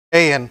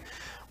And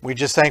we're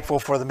just thankful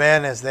for the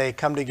men as they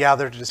come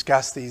together to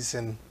discuss these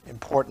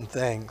important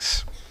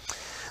things.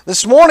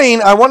 This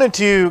morning, I wanted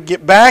to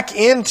get back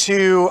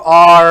into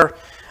our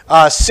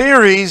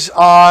series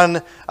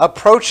on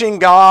approaching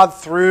God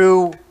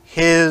through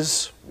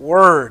His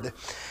Word.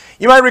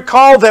 You might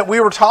recall that we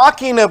were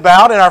talking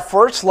about in our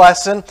first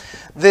lesson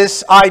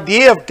this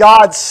idea of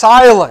God's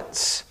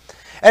silence.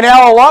 And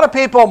how a lot of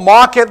people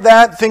mock at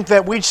that, think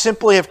that we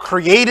simply have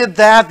created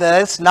that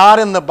it's not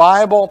in the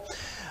Bible.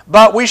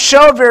 But we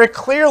showed very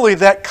clearly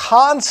that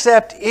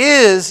concept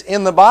is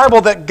in the Bible,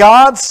 that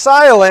God's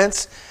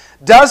silence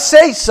does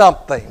say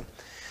something.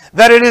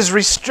 That it is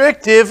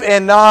restrictive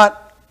and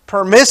not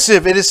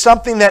permissive. It is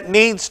something that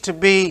needs to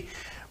be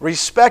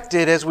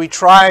respected as we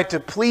try to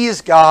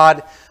please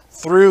God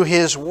through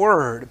His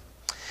Word.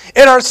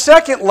 In our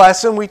second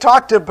lesson, we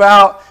talked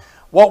about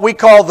what we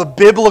call the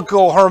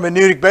biblical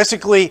hermeneutic.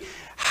 Basically,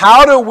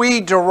 how do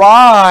we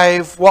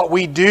derive what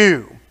we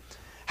do?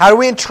 How do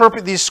we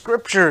interpret these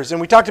scriptures? And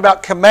we talked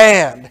about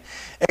command,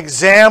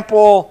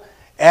 example,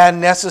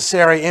 and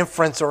necessary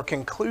inference or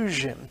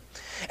conclusion.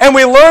 And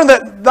we learned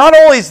that not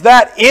only is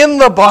that in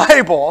the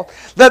Bible,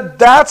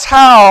 that's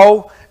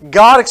how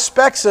God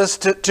expects us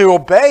to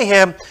obey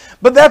Him,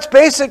 but that's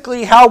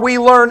basically how we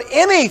learn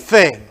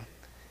anything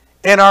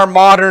in our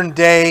modern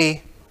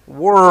day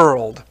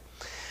world.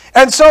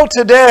 And so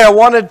today I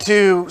wanted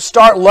to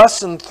start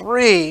lesson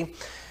 3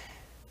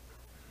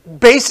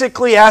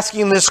 basically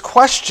asking this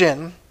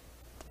question.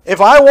 If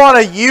I want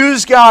to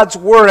use God's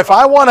Word, if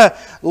I want to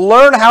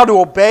learn how to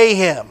obey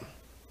Him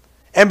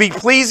and be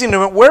pleasing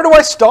to Him, where do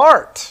I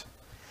start?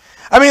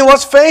 I mean,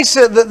 let's face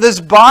it, that this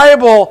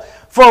Bible,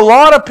 for a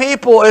lot of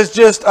people, is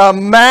just a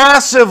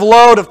massive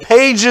load of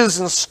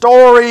pages and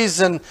stories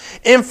and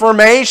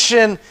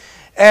information,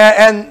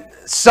 and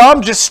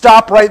some just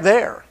stop right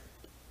there.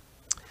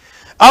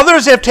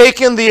 Others have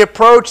taken the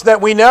approach that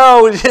we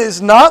know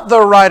is not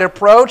the right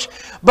approach,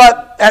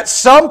 but at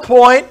some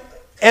point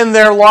in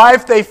their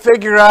life, they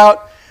figure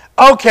out,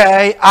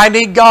 okay, I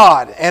need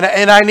God,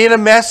 and I need a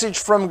message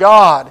from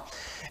God.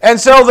 And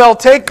so they'll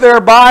take their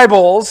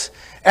Bibles,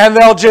 and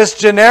they'll just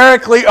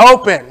generically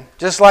open,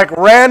 just like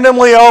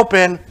randomly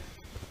open,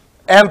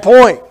 and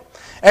point.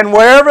 And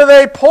wherever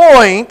they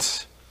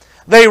point,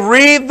 they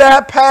read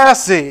that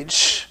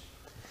passage,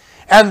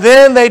 and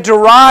then they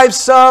derive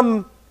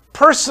some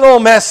personal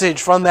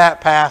message from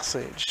that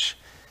passage,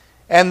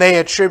 and they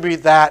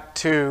attribute that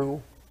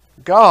to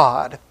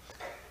God.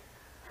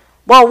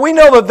 Well, we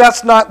know that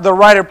that's not the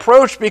right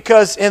approach,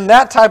 because in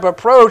that type of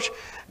approach,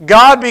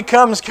 God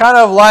becomes kind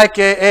of like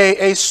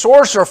a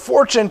source or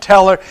fortune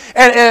teller.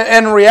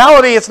 And in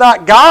reality, it's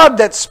not God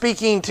that's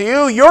speaking to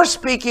you. You're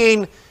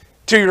speaking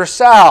to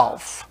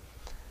yourself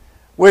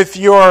with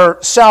your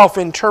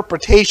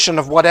self-interpretation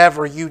of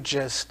whatever you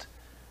just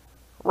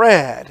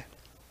read.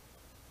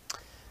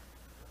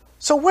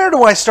 So where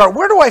do I start?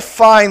 Where do I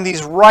find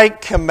these right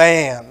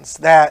commands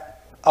that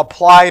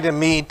apply to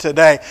me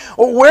today?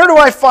 Well, where do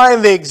I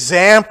find the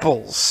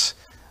examples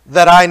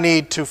that I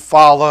need to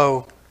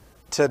follow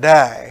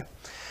today?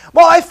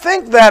 Well, I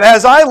think that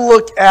as I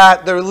look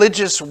at the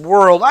religious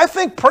world, I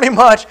think pretty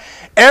much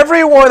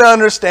everyone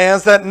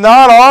understands that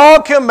not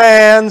all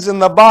commands in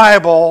the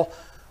Bible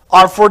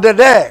are for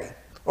today,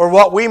 or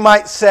what we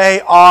might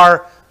say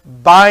are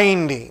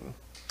binding.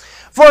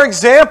 For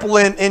example,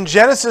 in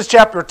Genesis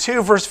chapter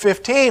 2, verse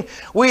 15,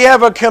 we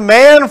have a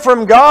command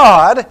from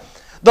God.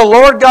 The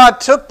Lord God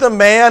took the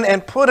man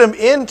and put him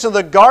into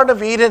the Garden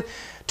of Eden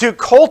to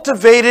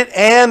cultivate it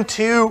and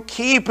to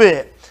keep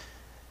it.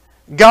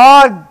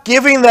 God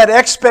giving that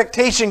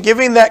expectation,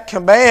 giving that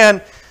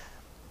command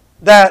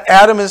that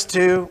Adam is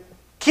to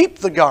keep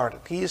the garden.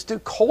 He is to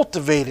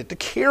cultivate it, to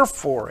care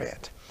for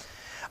it.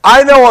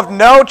 I know of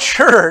no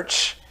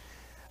church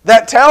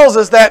that tells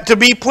us that to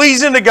be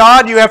pleasing to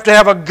God, you have to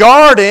have a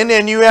garden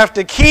and you have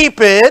to keep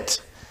it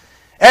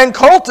and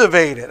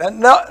cultivate it. And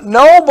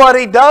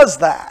nobody does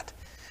that.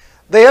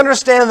 They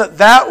understand that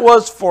that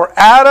was for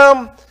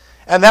Adam,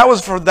 and that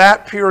was for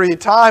that period of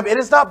time. It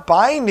is not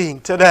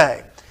binding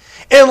today.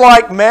 In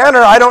like manner,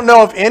 I don't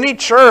know of any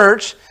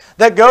church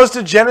that goes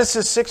to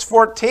Genesis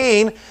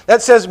 6:14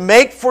 that says,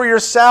 make for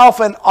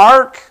yourself an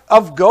ark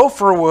of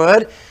gopher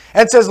wood,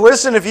 and says,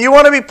 listen, if you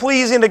want to be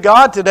pleasing to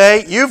God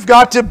today, you've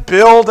got to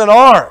build an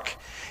ark.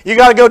 You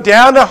got to go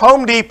down to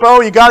Home Depot.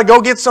 You got to go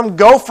get some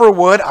gopher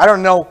wood. I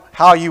don't know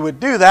how you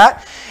would do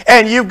that.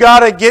 And you've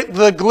got to get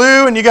the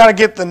glue, and you got to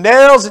get the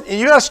nails, and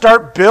you got to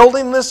start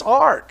building this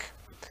ark.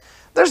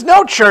 There's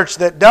no church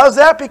that does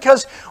that,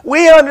 because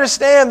we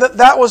understand that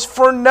that was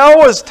for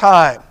Noah's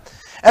time.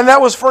 And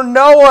that was for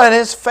Noah and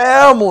his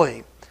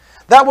family.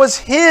 That was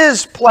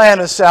his plan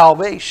of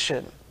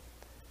salvation,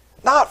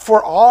 not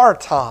for our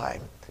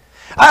time.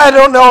 I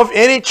don't know of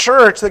any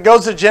church that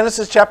goes to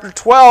Genesis chapter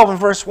 12 and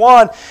verse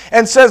 1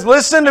 and says,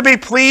 listen, to be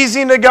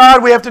pleasing to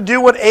God, we have to do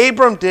what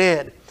Abram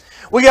did.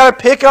 We got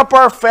to pick up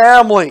our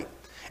family,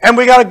 and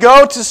we got to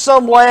go to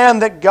some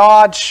land that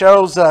God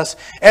shows us,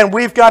 and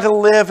we've got to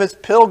live as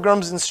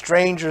pilgrims and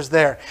strangers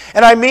there.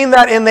 And I mean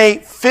that in a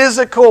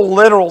physical,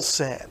 literal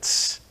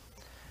sense.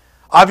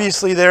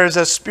 Obviously, there is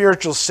a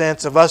spiritual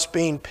sense of us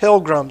being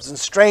pilgrims and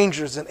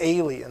strangers and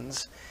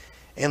aliens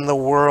in the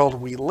world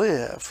we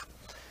live.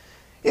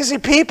 You see,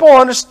 people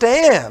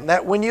understand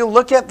that when you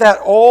look at that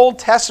Old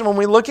Testament, when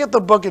we look at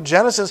the book of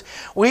Genesis,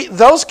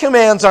 those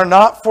commands are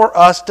not for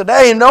us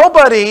today.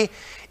 Nobody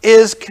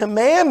is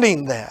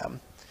commanding them.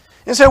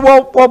 You say,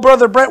 well,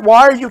 Brother Brent,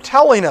 why are you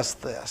telling us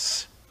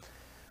this?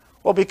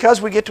 Well,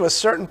 because we get to a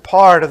certain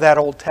part of that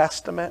Old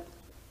Testament,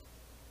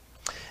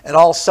 and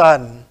all of a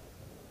sudden,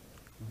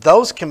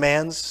 those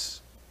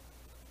commands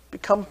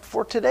become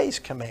for today's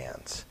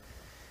commands.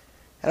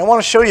 And I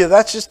want to show you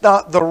that's just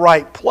not the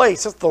right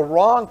place. That's the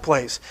wrong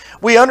place.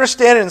 We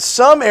understand it in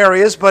some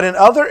areas, but in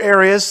other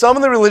areas, some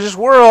in the religious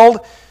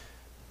world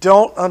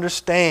don't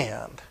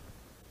understand.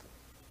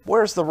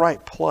 Where's the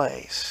right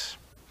place?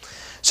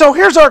 So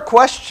here's our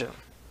question.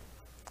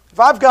 If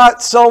I've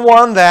got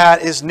someone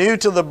that is new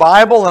to the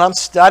Bible and I'm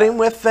studying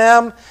with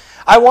them,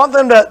 I want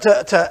them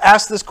to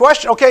ask this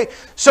question. Okay,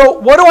 so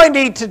what do I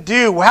need to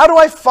do? How do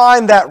I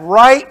find that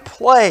right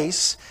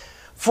place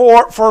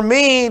for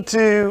me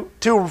to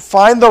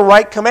find the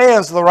right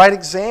commands, the right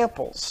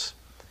examples?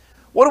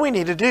 What do we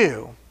need to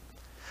do?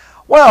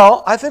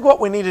 Well, I think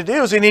what we need to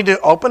do is we need to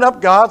open up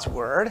God's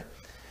Word,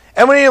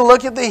 and we need to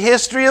look at the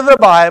history of the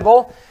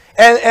Bible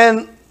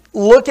and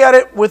look at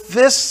it with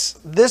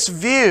this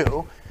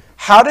view.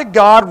 How did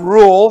God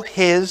rule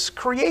His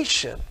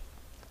creation?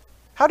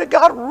 How did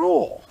God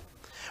rule?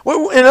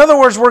 In other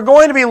words, we're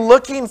going to be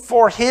looking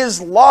for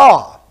His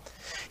law,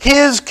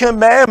 His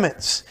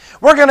commandments.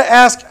 We're going to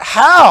ask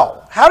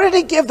how. How did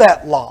He give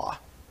that law?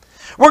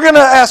 We're going to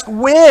ask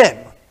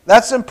when.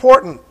 That's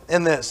important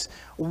in this.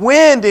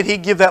 When did He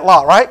give that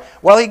law, right?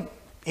 Well,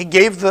 He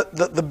gave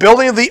the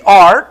building of the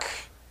ark.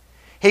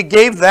 He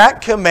gave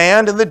that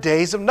command in the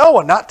days of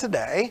Noah, not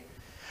today.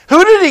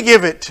 Who did He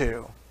give it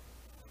to?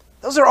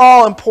 Those are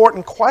all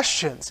important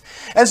questions.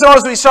 And so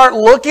as we start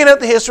looking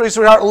at the history, as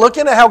we start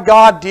looking at how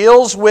God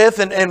deals with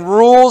and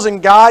rules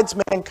and guides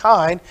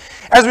mankind,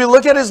 as we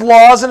look at His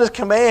laws and His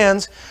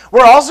commands,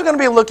 we're also going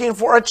to be looking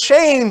for a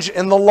change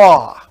in the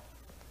law.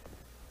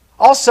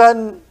 All of a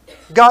sudden,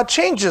 God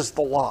changes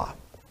the law.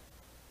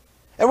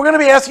 And we're going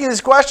to be asking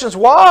these questions,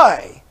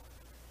 why?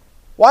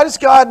 Why does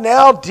God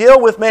now deal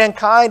with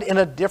mankind in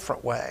a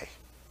different way?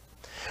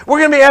 We're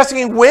going to be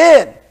asking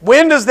when.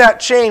 When does that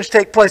change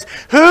take place?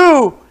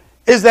 Who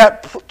is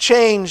that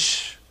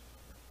change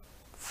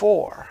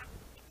for?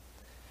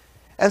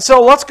 And so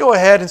let's go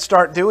ahead and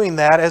start doing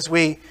that as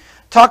we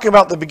talk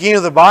about the beginning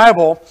of the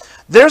Bible.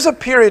 There's a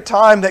period of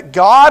time that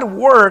God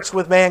works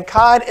with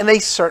mankind in a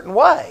certain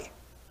way.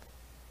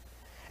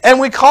 And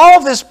we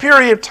call this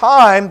period of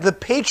time the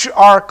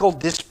patriarchal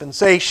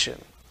dispensation.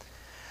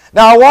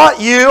 Now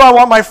I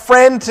want my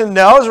friend to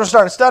know, as we're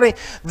starting to study,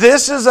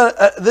 this is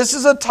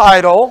a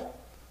title.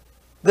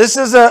 This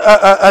is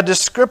a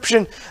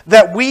description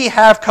that we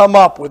have come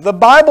up with. The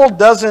Bible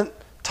doesn't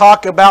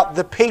talk about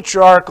the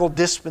patriarchal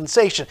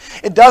dispensation.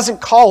 It doesn't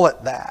call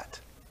it that.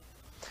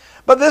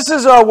 But this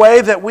is a way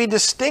that we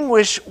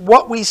distinguish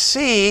what we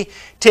see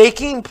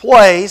taking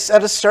place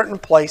at a certain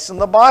place in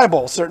the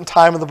Bible, a certain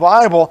time of the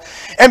Bible.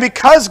 And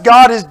because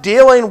God is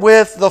dealing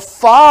with the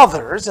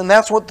fathers, and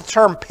that's what the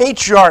term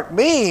patriarch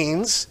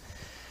means,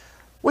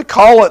 we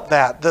call it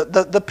that.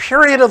 The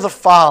period of the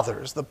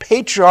fathers, the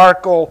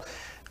patriarchal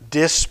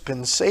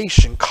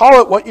dispensation. Call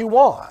it what you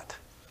want.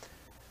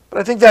 But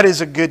I think that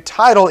is a good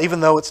title, even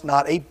though it's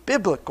not a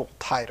biblical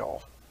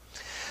title.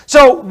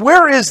 So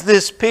where is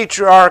this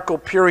patriarchal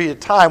period of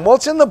time? Well,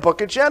 it's in the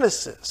book of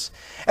Genesis.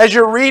 As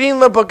you're reading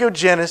the book of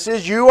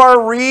Genesis, you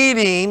are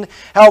reading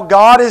how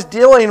God is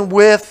dealing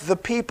with the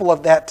people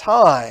of that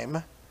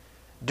time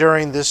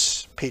during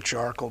this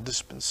patriarchal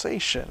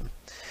dispensation.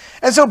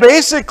 And so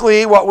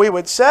basically what we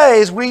would say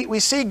is we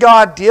see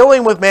God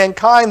dealing with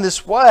mankind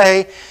this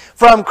way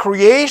from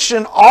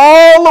creation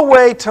all the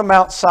way to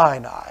Mount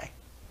Sinai.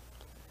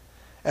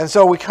 And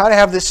so we kind of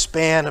have this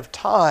span of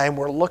time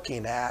we're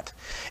looking at.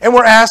 And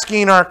we're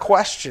asking our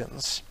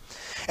questions.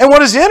 And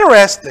what is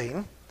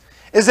interesting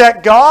is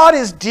that God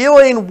is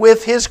dealing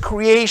with His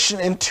creation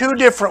in two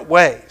different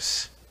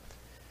ways.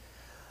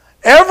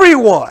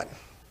 Everyone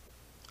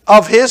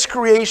of His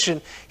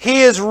creation,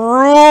 He is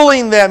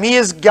ruling them, He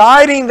is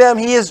guiding them,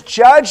 He is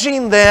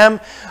judging them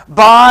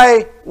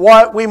by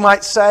what we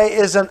might say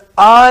is an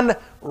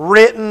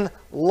unwritten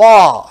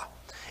law.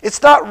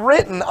 It's not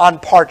written on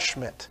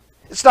parchment.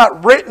 It's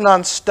not written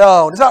on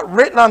stone. It's not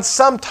written on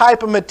some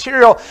type of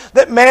material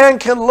that man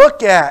can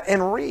look at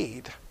and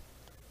read.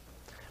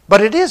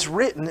 But it is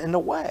written in a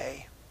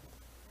way.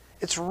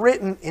 It's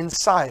written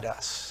inside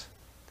us.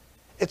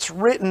 It's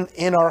written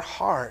in our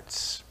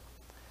hearts.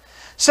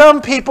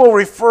 Some people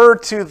refer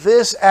to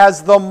this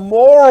as the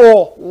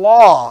moral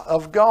law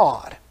of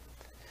God.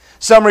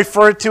 Some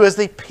refer to it as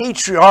the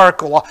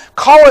patriarchal law.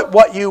 Call it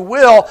what you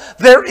will.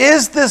 There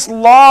is this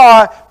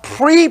law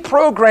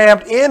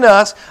pre-programmed in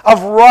us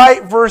of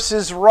right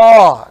versus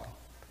wrong.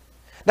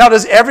 Now,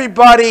 does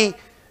everybody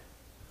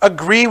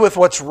agree with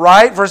what's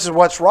right versus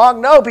what's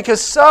wrong? No,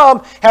 because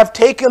some have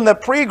taken the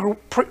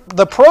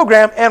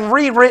program and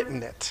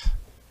rewritten it.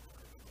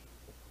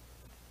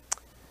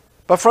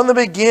 But from the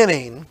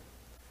beginning,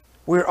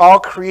 we're all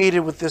created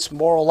with this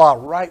moral law,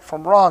 right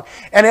from wrong.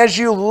 And as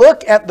you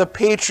look at the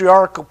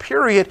patriarchal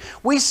period,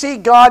 we see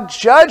God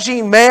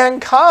judging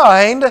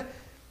mankind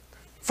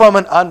from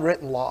an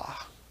unwritten law.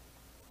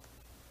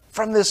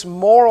 From this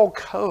moral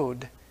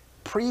code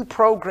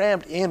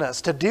pre-programmed in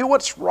us to do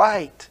what's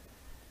right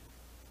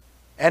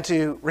and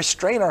to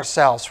restrain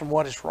ourselves from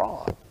what is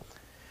wrong.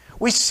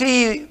 We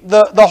see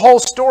the whole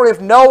story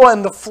of Noah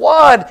and the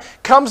flood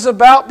comes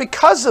about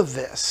because of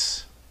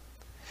this.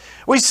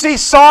 We see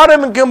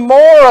Sodom and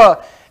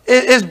Gomorrah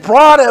is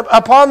brought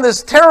upon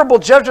this terrible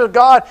judgment of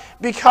God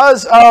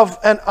because of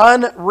an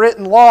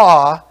unwritten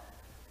law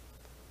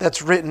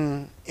that's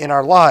written in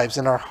our lives,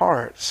 in our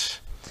hearts.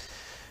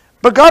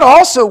 But God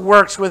also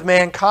works with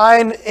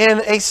mankind in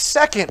a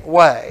second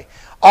way.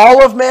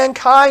 All of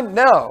mankind?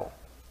 No.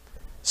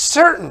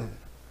 Certain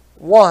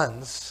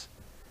ones,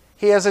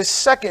 He has a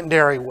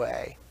secondary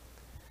way.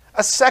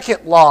 A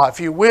second law,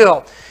 if you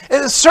will.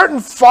 And certain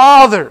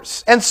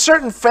fathers and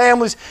certain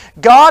families,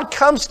 God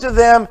comes to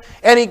them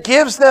and He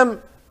gives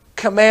them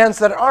commands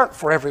that aren't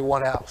for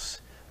everyone else.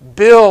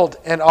 Build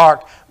an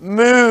ark.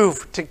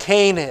 Move to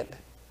Canaan.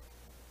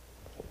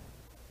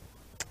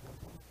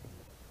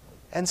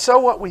 And so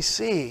what we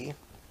see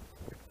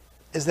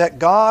is that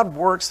God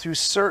works through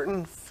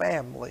certain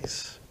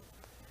families,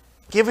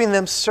 giving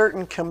them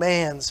certain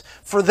commands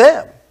for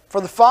them,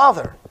 for the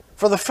father,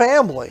 for the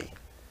family.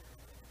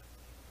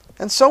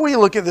 And so we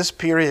look at this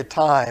period of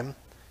time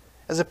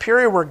as a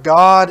period where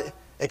God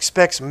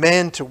expects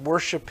men to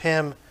worship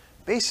Him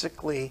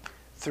basically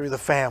through the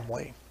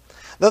family.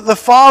 The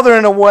father,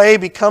 in a way,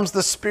 becomes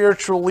the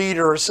spiritual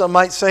leader, or some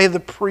might say the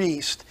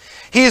priest.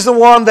 He's the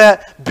one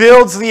that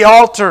builds the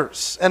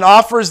altars and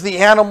offers the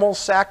animal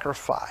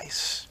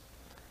sacrifice.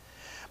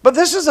 But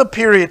this is a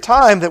period of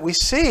time that we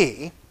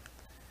see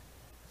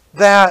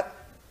that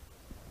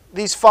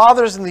these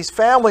fathers and these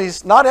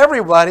families, not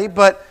everybody,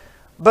 but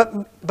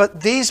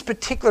these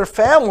particular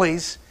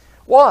families,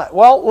 what?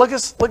 Well, look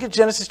at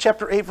Genesis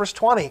chapter 8, verse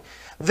 20.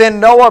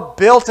 Then Noah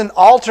built an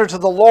altar to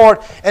the Lord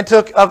and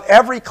took of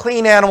every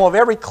clean animal, of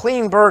every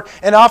clean bird,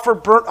 and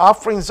offered burnt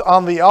offerings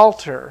on the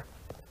altar.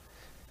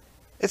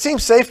 It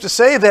seems safe to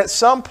say that at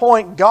some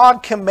point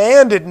God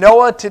commanded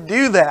Noah to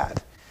do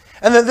that.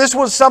 And that this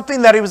was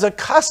something that he was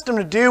accustomed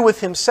to do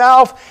with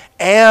himself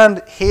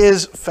and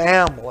his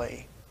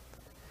family.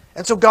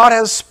 And so God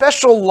has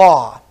special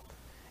law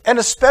and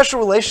a special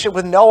relationship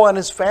with Noah and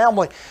his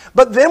family.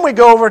 But then we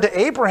go over to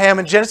Abraham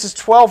in Genesis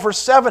 12, verse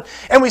 7,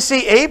 and we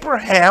see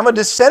Abraham, a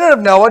descendant of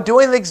Noah,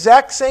 doing the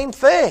exact same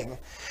thing.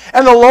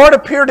 And the Lord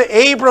appeared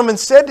to Abram and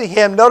said to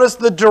him, notice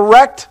the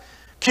direct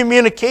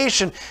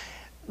communication.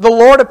 The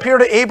Lord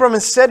appeared to Abram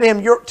and said to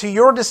him, to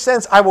your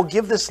descendants I will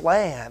give this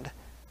land.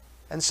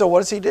 And so what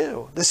does he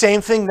do? The same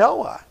thing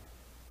Noah.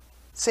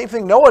 Same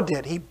thing Noah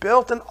did. He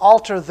built an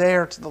altar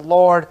there to the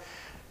Lord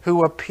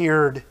who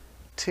appeared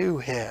to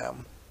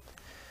him.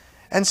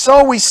 And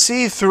so we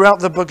see throughout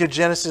the book of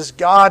Genesis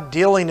God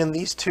dealing in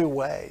these two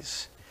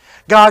ways.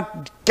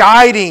 God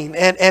guiding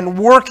and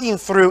working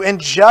through and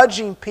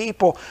judging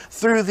people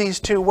through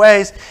these two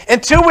ways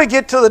until we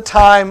get to the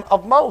time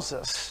of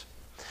Moses.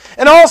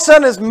 And all of a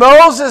sudden as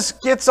Moses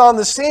gets on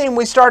the scene,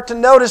 we start to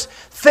notice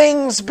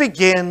things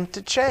begin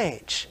to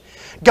change.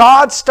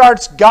 God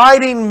starts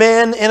guiding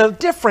men in a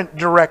different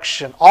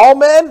direction. All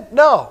men?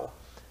 No.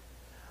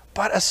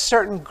 But a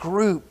certain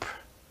group.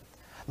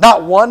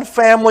 Not one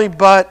family,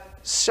 but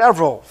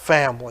several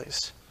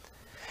families.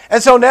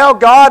 And so now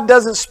God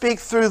doesn't speak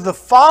through the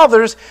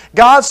fathers.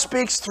 God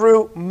speaks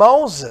through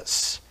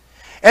Moses.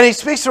 And He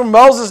speaks through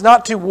Moses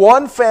not to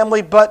one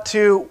family, but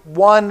to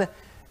one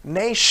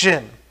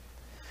nation.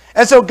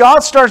 And so God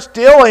starts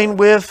dealing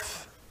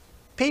with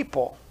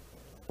people.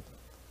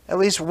 At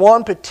least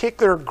one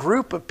particular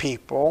group of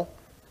people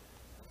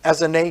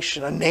as a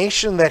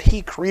nation that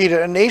He created,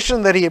 a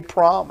nation that He had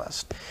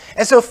promised.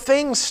 And so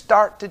things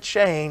start to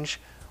change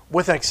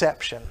with an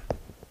exception.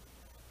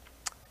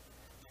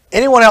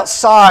 Anyone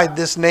outside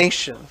this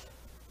nation,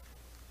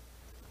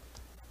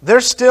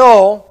 they're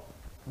still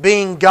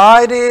being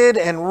guided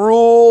and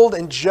ruled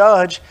and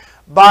judged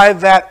by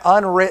that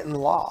unwritten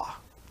law.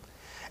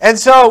 And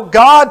so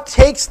God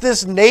takes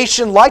this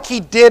nation like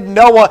He did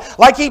Noah,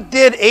 like He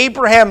did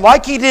Abraham,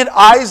 like He did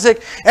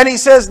Isaac, and He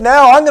says,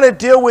 now I'm going to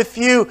deal with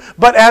you,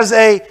 but as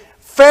a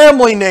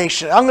family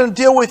nation. I'm going to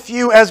deal with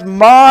you as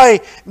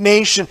my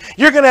nation.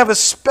 You're going to have a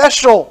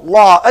special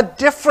law, a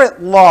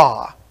different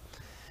law.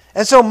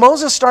 And so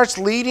Moses starts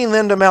leading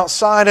them to Mount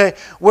Sinai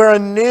where a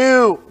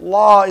new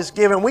law is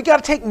given. We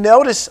got to take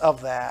notice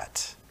of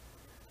that.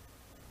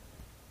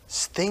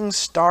 Things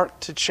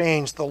start to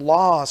change. The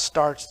law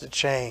starts to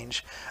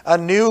change. A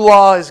new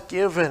law is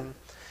given.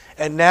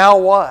 And now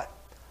what?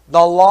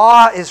 The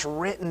law is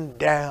written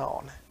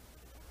down.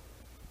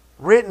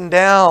 Written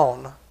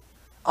down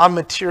on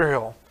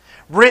material.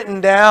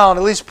 written down,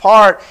 at least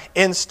part,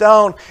 in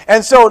stone.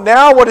 And so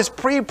now what is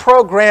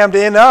pre-programmed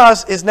in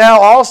us is now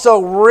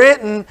also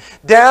written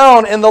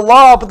down in the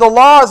law. But the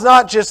law is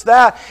not just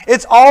that.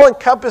 It's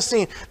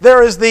all-encompassing.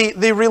 There is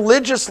the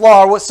religious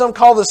law, or what some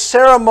call the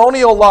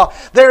ceremonial law.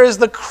 There is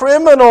the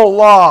criminal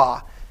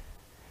law.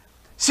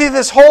 See,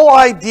 this whole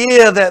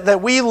idea that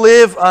we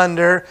live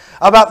under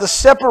about the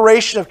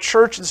separation of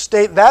church and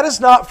state, that is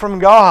not from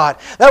God.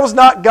 That was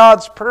not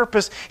God's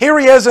purpose. Here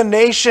He has a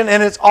nation,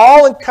 and it's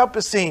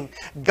all-encompassing.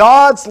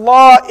 God's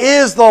law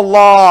is the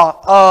law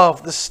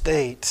of the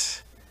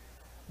state,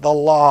 the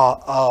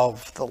law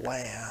of the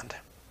land.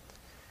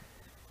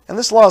 And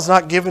this law is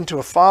not given to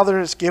a father,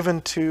 it's given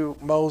to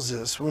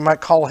Moses. We might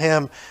call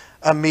him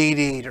a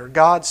mediator.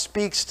 God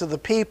speaks to the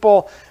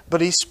people,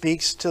 but He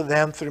speaks to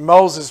them through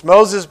Moses.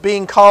 Moses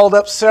being called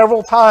up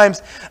several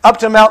times up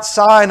to Mount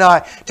Sinai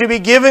to be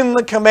given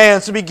the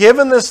commands, to be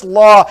given this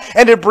law,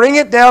 and to bring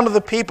it down to the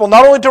people,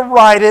 not only to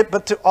write it,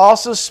 but to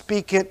also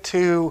speak it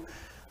to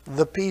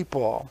the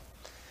people.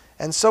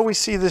 And so we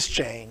see this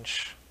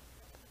change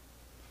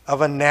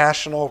of a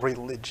national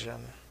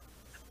religion.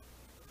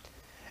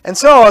 And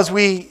so as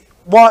we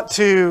want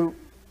to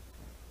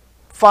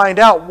find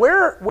out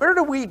where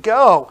do we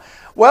go?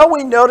 Well,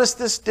 we notice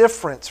this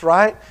difference,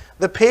 right?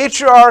 The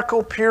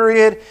patriarchal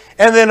period,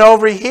 and then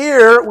over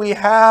here we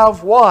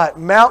have what?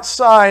 Mount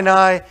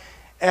Sinai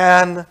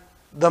and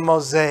the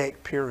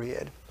Mosaic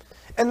period.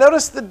 And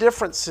notice the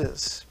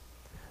differences.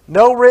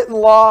 No written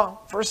law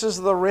versus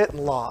the written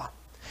law.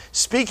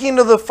 Speaking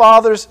to the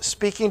fathers,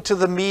 speaking to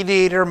the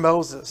mediator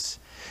Moses.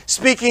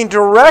 Speaking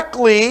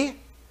directly,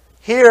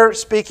 here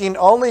speaking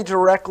only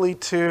directly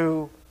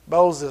to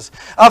Moses.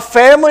 A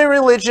family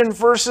religion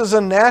versus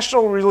a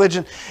national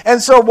religion.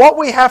 And so what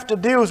we have to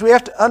do is we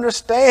have to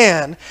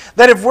understand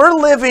that if we're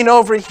living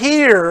over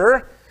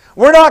here,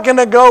 we're not going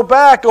to go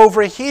back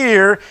over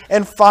here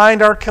and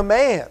find our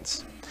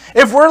commands.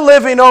 If we're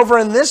living over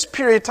in this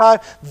period of time,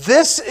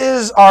 this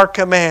is our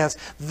commands.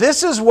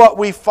 This is what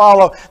we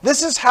follow.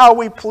 This is how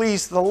we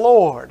please the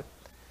Lord.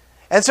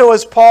 And so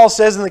as Paul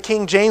says in the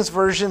King James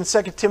Version,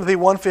 2 Timothy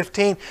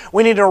 1:15,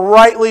 we need to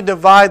rightly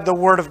divide the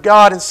Word of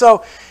God. And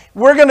so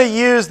we're going to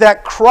use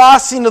that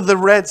crossing of the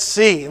Red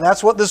Sea. And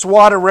that's what this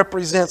water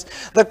represents.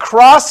 The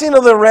crossing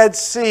of the Red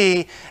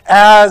Sea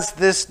as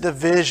this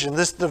division,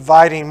 this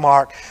dividing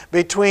mark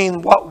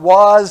between what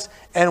was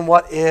and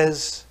what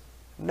is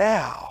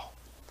now.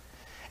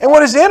 And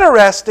what is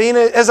interesting,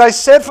 as I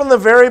said from the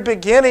very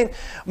beginning,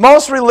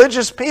 most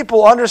religious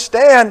people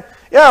understand,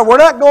 yeah, we're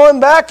not going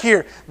back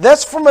here.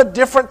 That's from a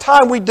different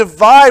time. We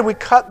divide, we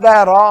cut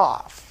that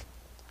off.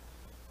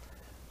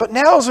 But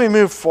now as we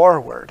move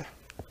forward,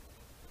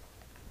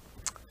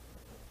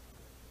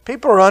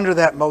 people are under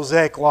that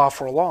Mosaic law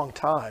for a long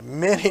time,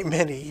 many,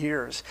 many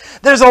years.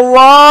 There's a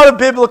lot of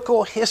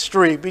biblical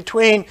history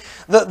between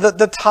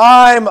the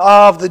time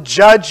of the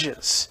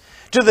judges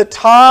to the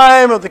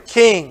time of the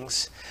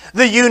kings,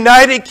 the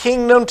united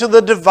kingdom to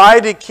the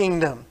divided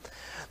kingdom,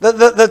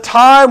 the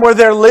time where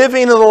they're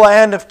living in the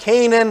land of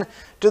Canaan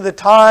to the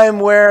time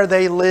where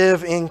they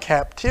live in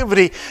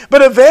captivity.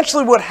 But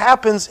eventually what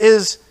happens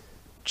is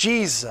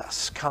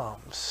Jesus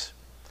comes.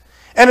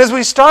 And as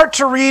we start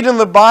to read in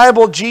the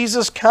Bible,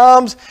 Jesus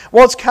comes,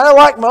 well, it's kind of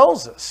like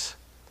Moses.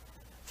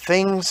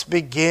 Things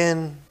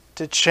begin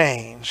to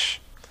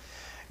change.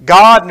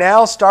 God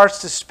now starts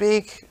to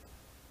speak,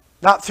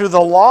 not through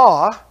the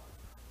law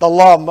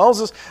of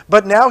Moses,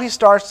 but now He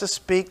starts to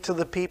speak to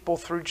the people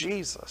through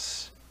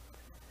Jesus.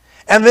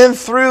 And then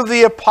through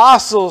the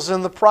apostles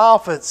and the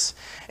prophets.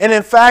 And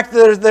in fact,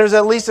 there's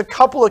at least a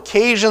couple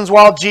occasions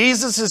while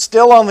Jesus is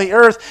still on the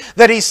earth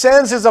that He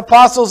sends His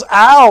apostles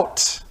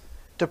out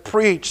to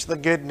preach the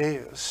good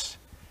news,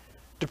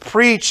 to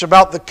preach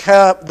about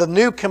the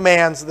new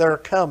commands that are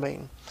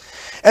coming.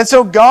 And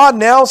so God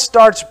now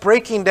starts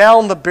breaking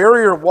down the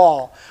barrier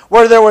wall,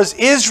 where there was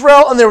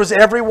Israel and there was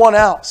everyone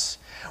else,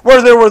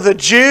 where there were the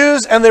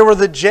Jews and there were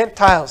the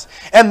Gentiles.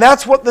 And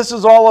that's what this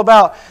is all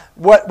about.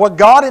 What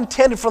God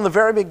intended from the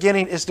very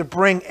beginning is to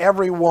bring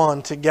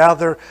everyone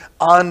together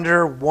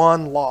under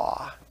one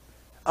law,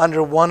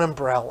 under one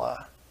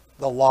umbrella,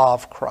 the law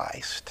of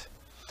Christ.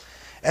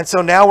 And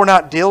so now we're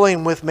not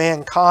dealing with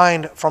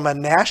mankind from a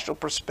national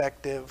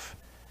perspective.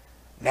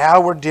 Now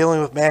we're dealing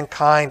with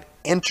mankind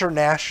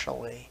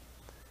internationally.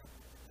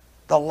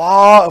 The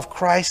law of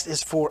Christ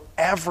is for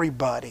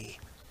everybody.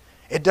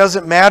 It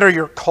doesn't matter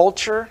your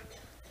culture.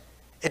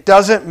 It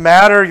doesn't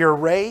matter your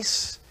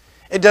race.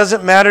 It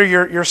doesn't matter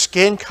your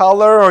skin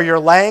color or your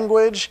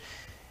language.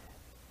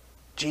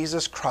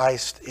 Jesus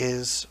Christ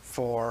is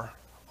for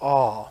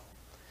all.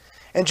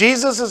 And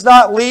Jesus is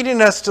not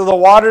leading us to the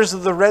waters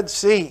of the Red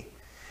Sea.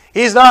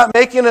 He's not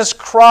making us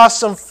cross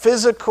some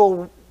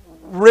physical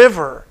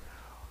river.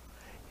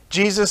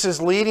 Jesus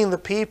is leading the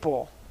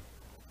people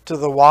to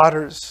the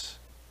waters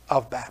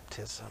of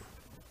baptism.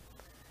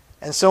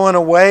 And so in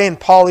a way, and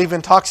Paul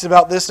even talks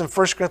about this in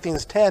 1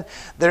 Corinthians 10,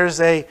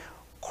 there's a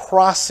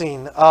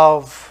crossing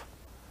of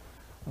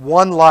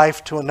one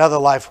life to another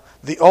life.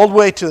 The old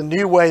way to the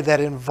new way that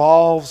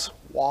involves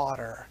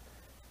water.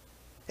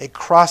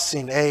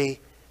 crossing, a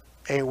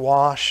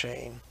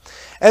washing.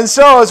 And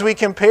so as we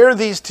compare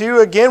these two,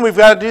 again, we've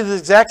got to do the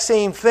exact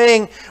same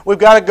thing. We've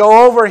got to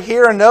go over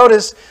here and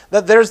notice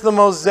that there's the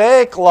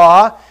Mosaic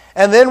law,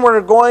 and then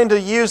we're going to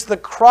use the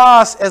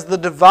cross as the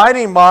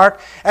dividing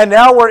mark, and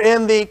now we're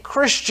in the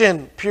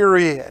Christian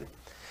period.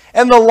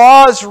 And the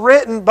law is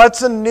written, but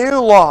it's a new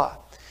law.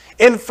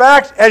 In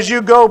fact, as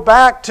you go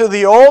back to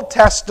the Old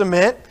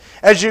Testament,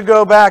 as you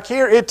go back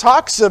here, it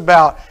talks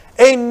about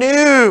a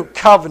new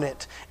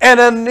covenant and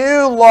a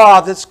new law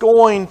that's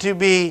going to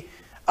be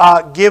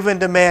given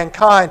to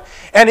mankind.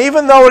 And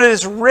even though it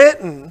is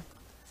written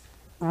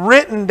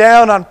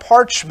down on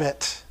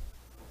parchment,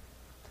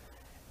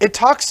 it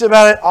talks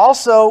about it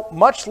also,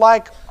 much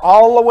like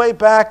all the way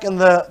back in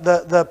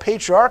the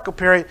patriarchal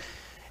period,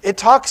 it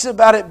talks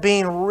about it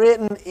being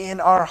written in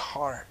our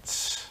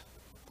hearts.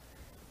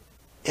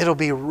 It'll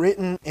be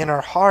written in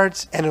our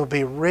hearts, and it'll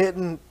be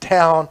written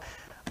down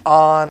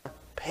on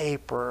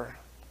paper.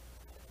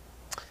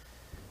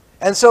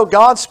 And so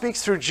God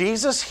speaks through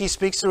Jesus. He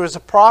speaks through His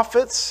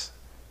prophets,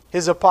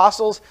 His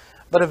apostles.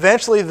 But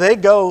eventually they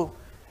go,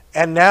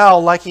 and now,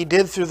 like He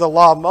did through the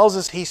law of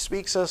Moses, He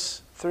speaks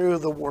us through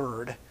the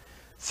Word,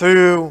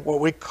 through what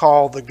we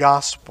call the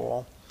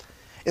gospel.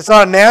 It's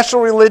not a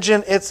national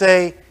religion, it's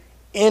a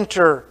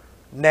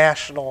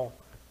international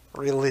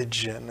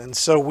religion. And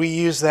so we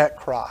use that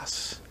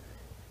cross.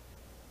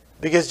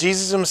 Because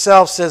Jesus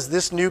Himself says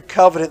this new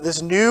covenant,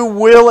 this new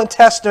will and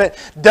testament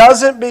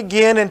doesn't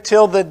begin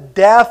until the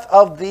death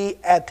of the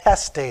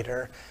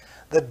attestator.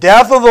 The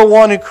death of the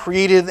one who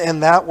created,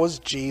 and that was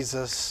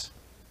Jesus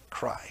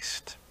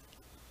Christ.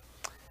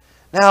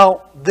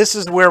 Now, this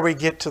is where we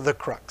get to the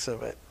crux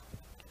of it.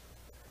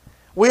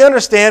 We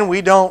understand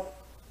we don't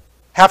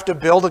have to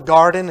build a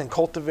garden and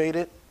cultivate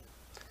it.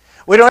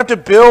 We don't have to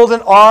build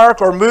an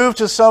ark or move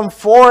to some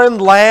foreign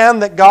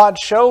land that God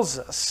shows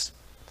us.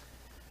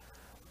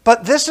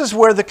 But this is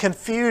where the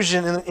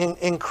confusion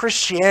in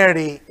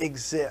Christianity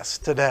exists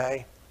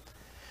today.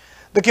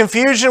 The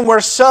confusion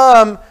where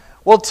some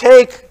will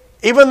take,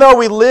 even though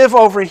we live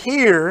over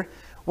here,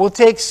 will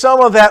take some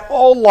of that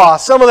old law,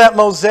 some of that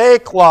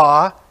Mosaic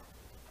law,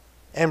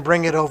 and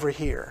bring it over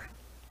here.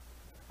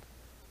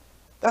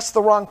 That's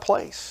the wrong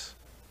place.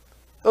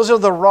 Those are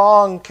the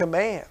wrong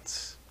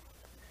commands.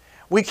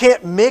 We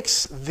can't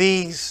mix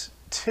these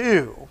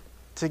two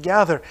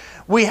together.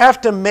 We have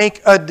to make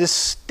a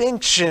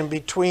distinction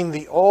between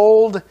the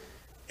old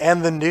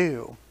and the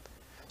new,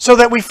 so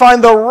that we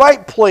find the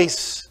right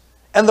place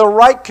and the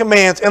right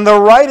commands and the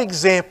right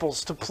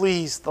examples to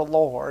please the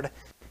Lord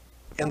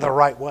in the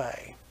right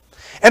way.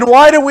 And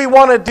why do we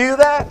want to do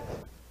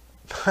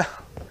that?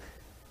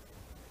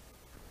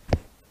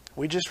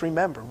 We just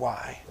remember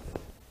why.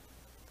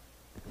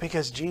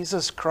 Because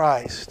Jesus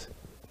Christ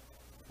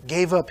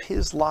gave up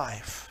His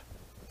life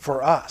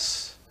for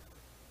us.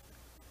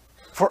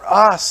 For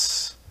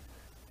us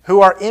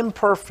who are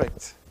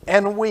imperfect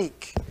and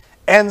weak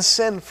and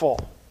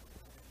sinful.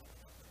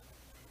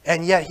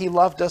 And yet He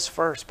loved us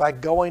first by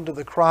going to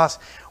the cross.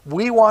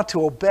 We want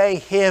to obey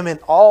Him in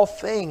all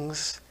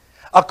things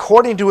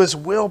according to His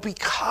will,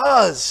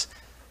 because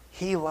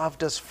He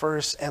loved us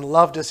first and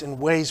loved us in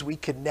ways we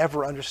could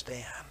never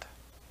understand.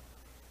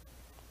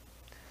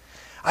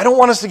 I don't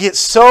want us to get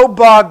so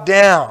bogged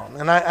down,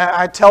 and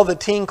I tell the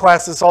teen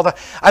class this all the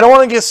time, I don't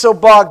want to get so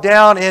bogged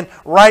down in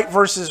right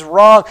versus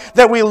wrong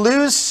that we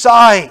lose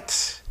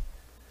sight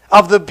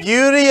of the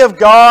beauty of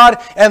God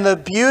and the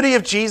beauty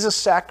of Jesus'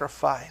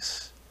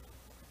 sacrifice.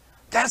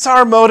 That's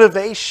our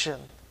motivation.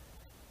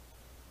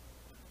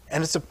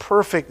 And it's a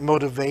perfect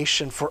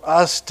motivation for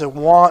us to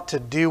want to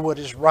do what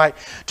is right,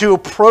 to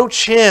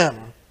approach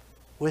Him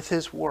with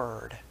His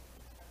Word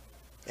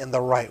in the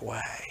right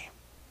way.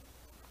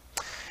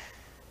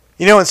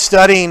 You know, in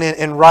studying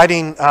and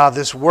writing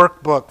this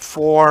workbook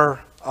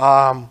for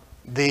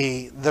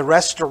the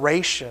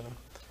restoration,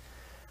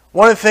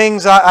 one of the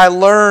things I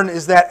learned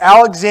is that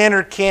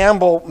Alexander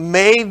Campbell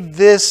made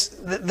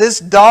this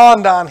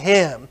dawned on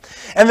him.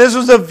 And this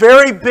was a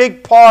very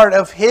big part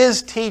of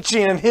his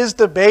teaching and his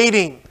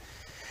debating,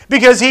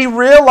 because he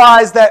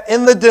realized that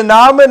in the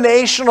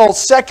denominational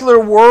secular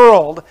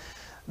world,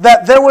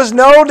 that there was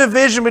no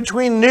division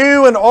between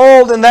new and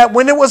old, and that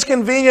when it was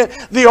convenient,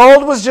 the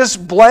old was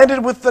just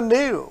blended with the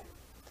new.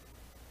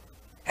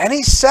 And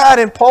he sat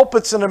in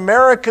pulpits in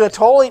America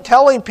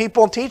telling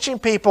people and teaching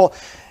people,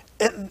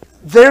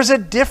 there's a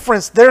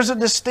difference, there's a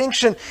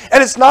distinction,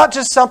 and it's not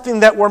just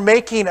something that we're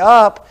making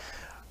up.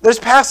 There's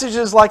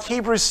passages like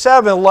Hebrews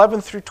 7,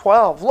 11 through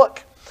 12.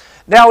 Look,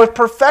 now if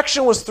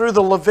perfection was through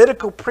the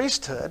Levitical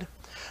priesthood,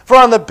 for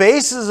on the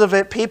basis of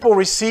it people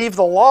received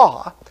the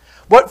law,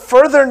 what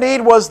further need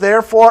was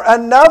there for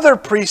another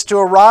priest to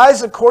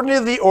arise according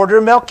to the order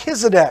of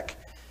Melchizedek,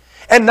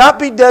 and not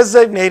be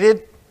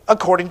designated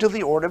according to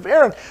the order of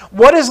Aaron?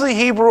 What is the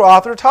Hebrew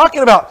author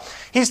talking about?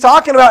 He's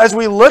talking about, as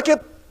we look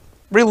at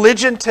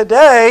religion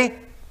today,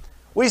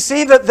 we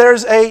see that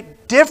there's a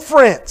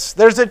difference.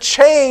 There's a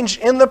change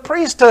in the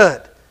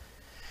priesthood.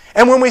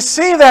 And when we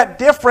see that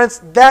difference,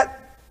 that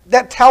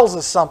tells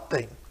us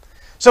something.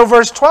 So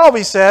verse 12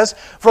 he says,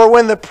 for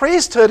when the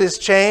priesthood is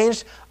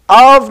changed,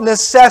 of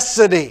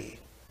necessity,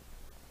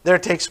 there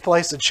takes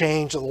place a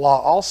change of the law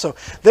also.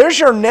 There's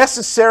your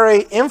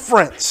necessary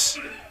inference.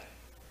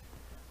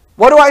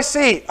 What do I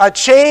see? A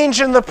change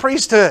in the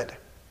priesthood.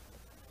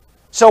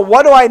 So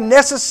what do I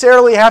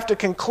necessarily have to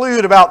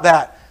conclude about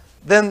that?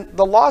 Then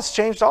the law's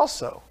changed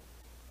also.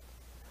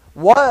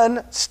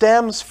 One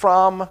stems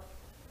from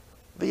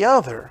the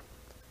other.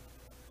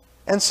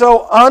 And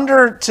so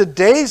under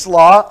today's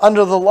law,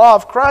 under the law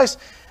of Christ,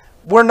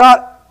 we're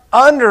not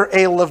under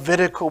a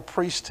Levitical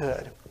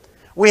priesthood.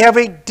 We have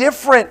a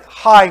different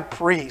high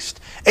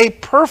priest, a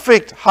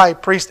perfect high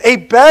priest, a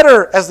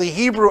better, as the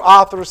Hebrew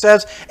author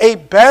says, a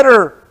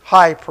better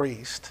high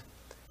priest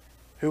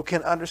who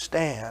can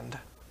understand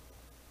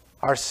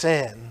our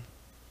sin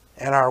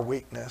and our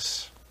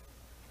weakness.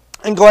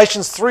 In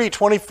Galatians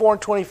 3:24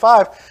 and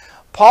 25,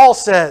 Paul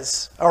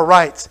says, or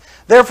writes,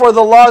 therefore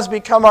the law has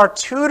become our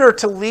tutor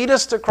to lead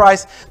us to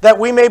Christ, that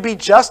we may be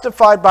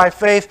justified by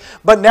faith.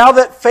 But now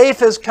that faith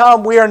has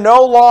come, we are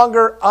no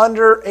longer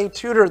under a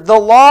tutor. The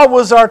law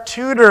was our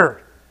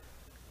tutor.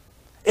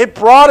 It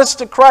brought us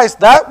to Christ.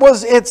 That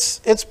was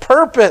its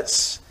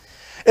purpose.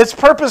 Its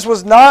purpose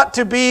was not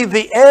to be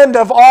the end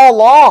of all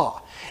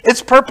law.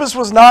 Its purpose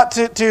was not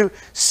to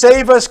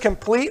save us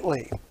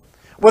completely.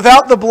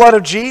 Without the blood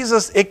of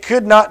Jesus, it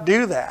could not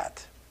do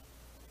that.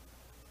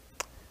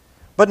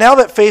 But now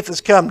that faith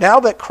has come, now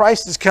that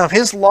Christ has come,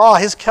 His law,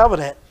 His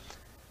covenant,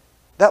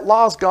 that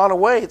law has gone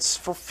away. It's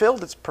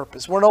fulfilled its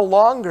purpose. We're no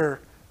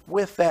longer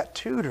with that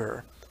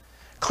tutor.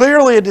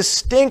 Clearly a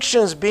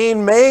distinction is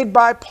being made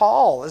by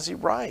Paul as he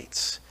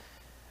writes,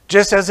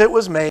 just as it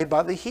was made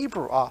by the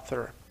Hebrew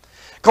author.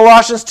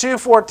 Colossians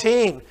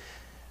 2:14,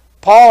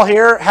 Paul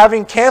here,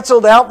 having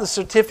canceled out the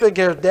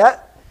certificate of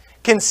debt,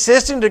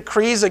 consisting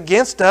decrees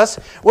against us,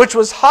 which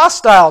was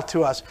hostile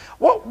to us.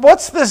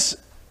 What's this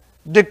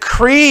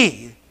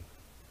decree?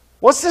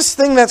 What's this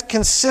thing that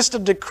consists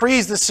of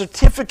decrees, the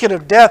certificate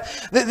of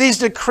death, these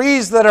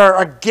decrees that are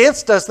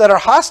against us, that are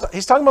hostile?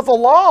 He's talking about the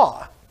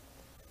law.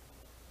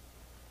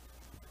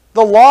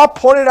 The law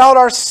pointed out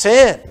our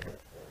sin.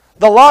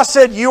 The law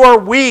said you are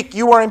weak,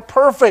 you are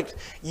imperfect,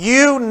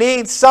 you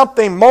need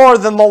something more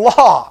than the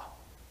law.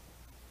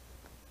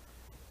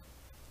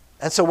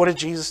 And so what did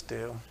Jesus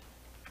do?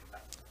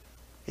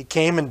 He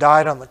came and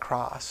died on the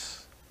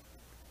cross.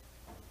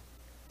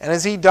 And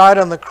as He died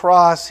on the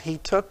cross, He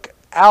took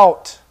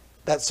out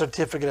that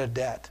certificate of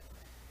debt.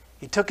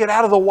 He took it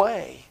out of the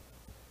way.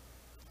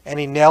 And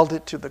He nailed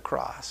it to the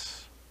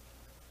cross.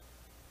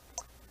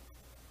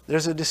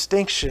 There's a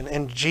distinction,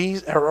 and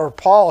Jesus, or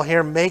Paul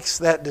here makes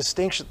that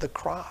distinction at the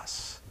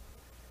cross.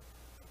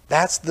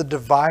 That's the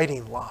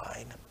dividing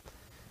line.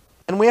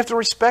 And we have to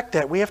respect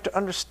that. We have to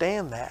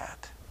understand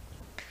that.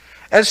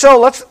 And so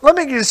let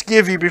me just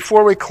give you,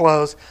 before we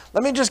close,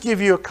 let me just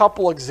give you a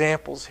couple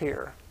examples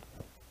here.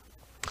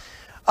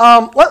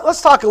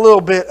 Let's talk a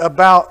little bit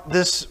about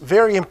this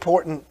very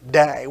important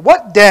day.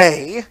 What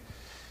day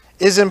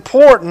is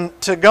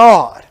important to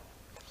God?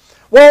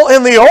 Well,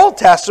 in the Old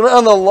Testament,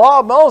 in the law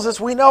of Moses,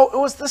 we know it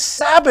was the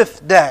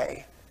Sabbath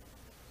day.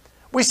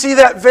 We see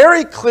that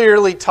very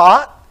clearly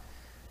taught.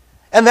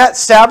 And that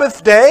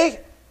Sabbath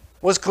day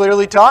was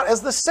clearly taught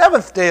as the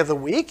seventh day of the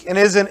week. And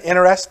isn't it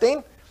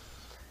interesting?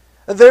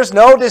 There's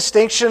no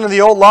distinction in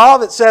the old law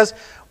that says,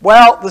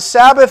 well, the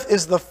Sabbath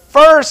is the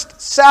first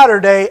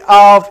Saturday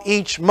of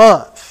each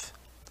month.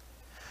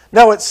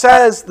 No, it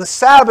says the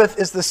Sabbath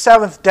is the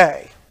seventh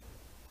day.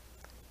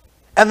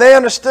 And they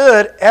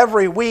understood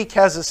every week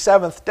has a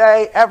seventh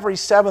day. Every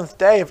seventh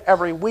day of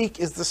every week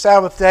is the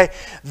Sabbath day.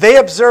 They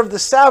observed the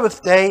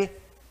Sabbath day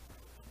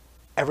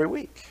every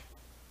week.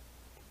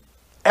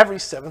 Every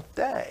seventh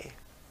day.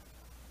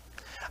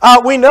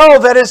 We know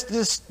that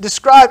it's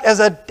described as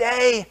a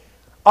day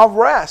of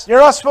rest. You're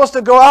not supposed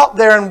to go out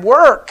there and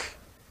work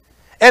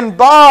and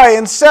buy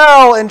and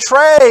sell and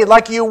trade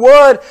like you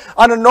would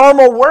on a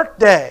normal work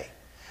day.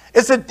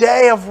 It's a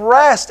day of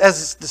rest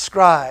as it's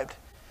described.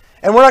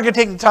 And we're not going to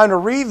take the time to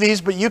read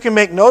these, but you can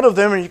make note of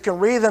them and you can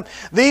read them.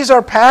 These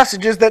are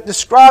passages that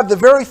describe the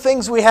very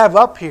things we have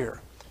up here.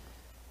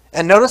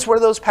 And notice where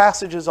those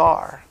passages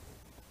are.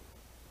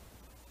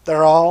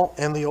 They're all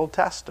in the Old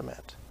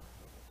Testament.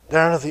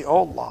 They're under the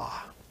old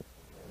law.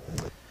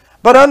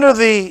 But under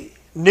the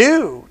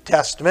New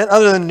Testament,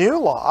 under the new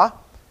law,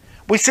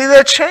 we see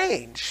that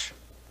change.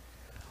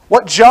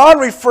 What John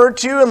referred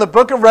to in the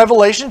book of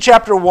Revelation,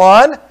 chapter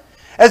 1,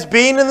 as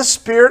being in the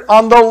Spirit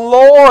on the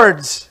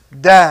Lord's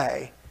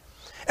day.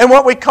 And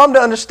what we come to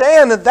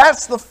understand, that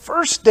that's the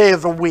first day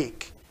of the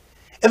week.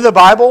 In the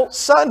Bible,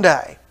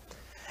 Sunday.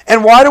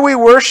 And why do we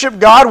worship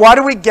God? Why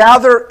do we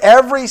gather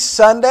every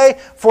Sunday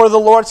for the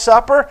Lord's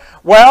Supper?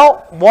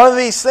 Well, one of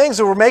these things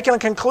that we're making a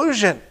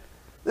conclusion.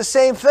 The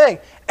same thing.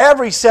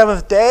 Every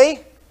seventh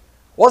day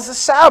was the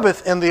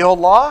Sabbath in the old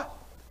law.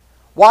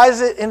 Why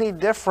is it any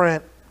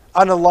different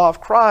under the law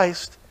of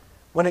Christ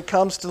when it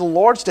comes to the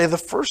Lord's Day, the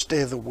first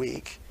day of the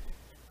week?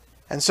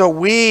 And so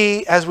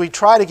we, as we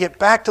try to get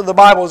back to the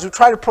Bible, as we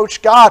try to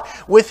approach God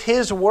with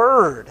His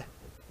Word,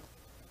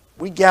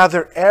 We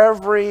gather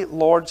every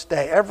Lord's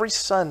Day, every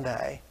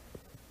Sunday,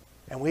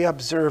 and we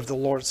observe the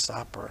Lord's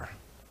Supper.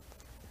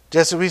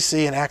 Just as we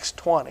see in Acts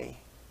 20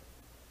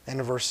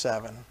 and verse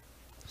 7.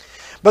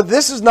 But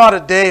this is not a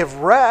day of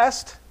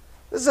rest.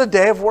 This is a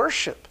day of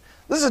worship.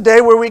 This is a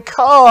day where we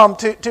come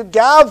to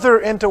gather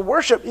and to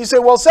worship. You say,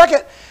 well,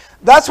 second,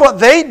 that's what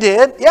they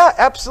did. Yeah,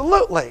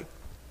 absolutely.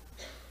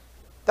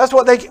 That's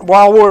what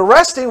while we're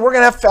resting, we're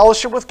going to have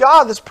fellowship with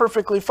God. That's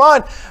perfectly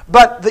fine.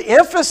 But the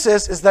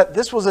emphasis is that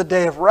this was a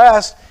day of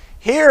rest.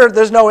 Here,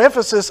 there's no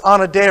emphasis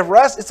on a day of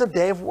rest. It's a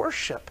day of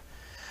worship.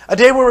 A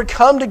day where we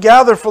come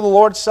together for the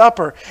Lord's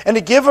Supper and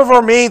to give of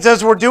our means.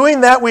 As we're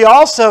doing that, we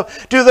also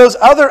do those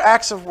other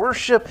acts of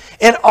worship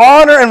in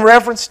honor and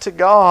reverence to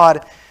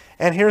God.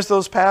 And here's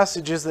those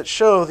passages that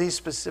show these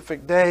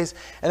specific days.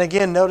 And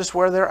again, notice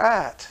where they're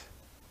at.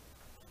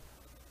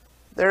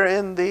 They're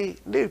in the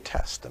New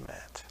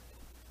Testament.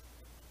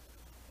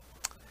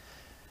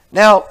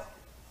 Now,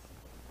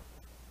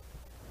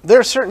 there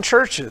are certain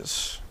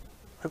churches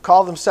who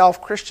call themselves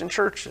Christian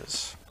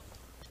churches,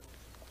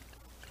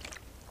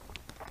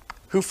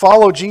 who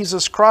follow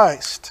Jesus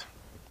Christ.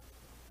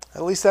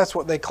 At least that's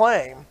what they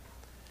claim.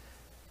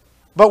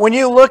 But when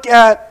you look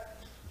at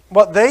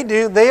what they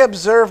do, they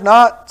observe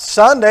not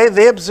Sunday,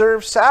 they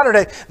observe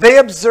Saturday. They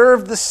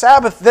observe the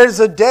Sabbath. There's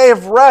a day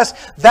of rest.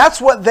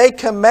 That's what they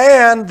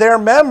command their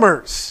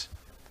members.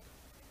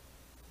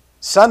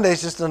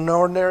 Sunday's just an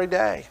ordinary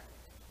day.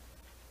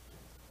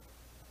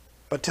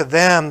 But to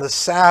them, the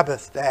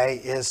Sabbath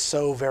day is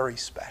so very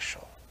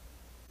special.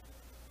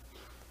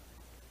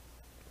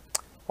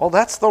 Well,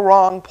 that's the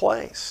wrong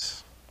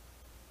place.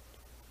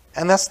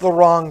 And that's the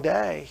wrong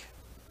day.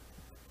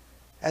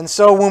 And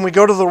so when we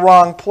go to the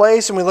wrong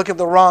place and we look at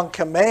the wrong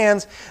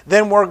commands,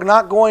 then we're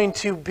not going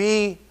to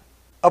be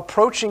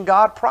approaching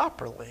God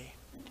properly.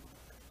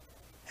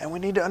 And we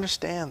need to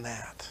understand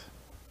that.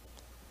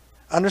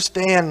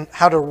 Understand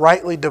how to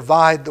rightly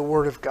divide the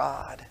Word of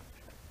God.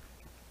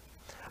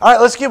 All right,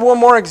 let's give one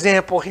more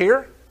example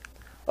here.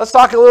 Let's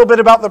talk a little bit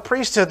about the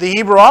priesthood. The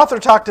Hebrew author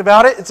talked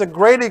about it. It's a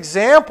great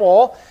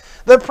example.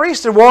 The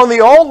priesthood. Well, in the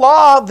old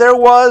law, there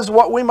was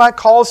what we might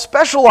call a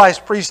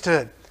specialized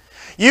priesthood.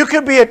 You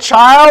could be a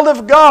child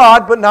of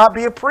God, but not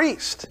be a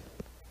priest.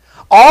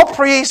 All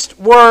priests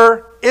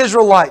were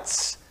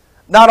Israelites.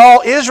 Not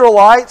all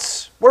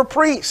Israelites were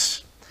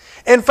priests.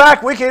 In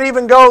fact, we could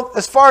even go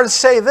as far as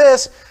say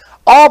this: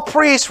 all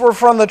priests were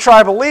from the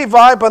tribe of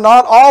Levi, but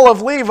not all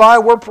of Levi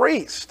were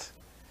priests.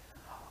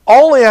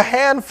 Only a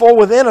handful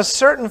within a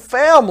certain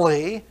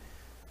family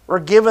were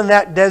given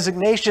that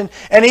designation,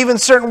 and even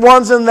certain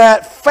ones in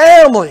that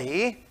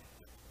family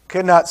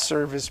could not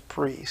serve as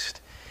priest.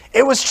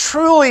 It was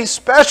truly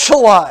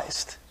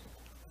specialized.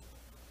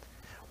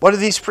 What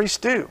did these priests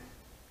do?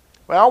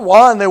 Well,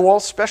 one, they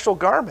wore special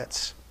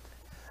garments.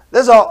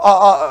 There's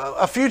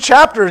a few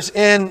chapters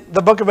in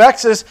the book of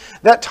Exodus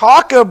that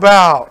talk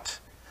about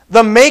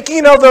the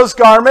making of those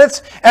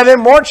garments, and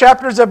then more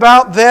chapters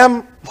about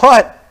them,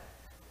 what?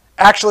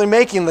 Actually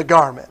making the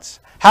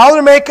garments. How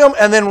to make them,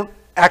 and then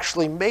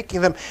actually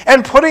making them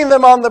and putting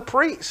them on the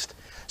priest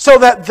so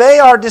that they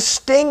are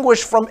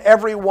distinguished from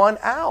everyone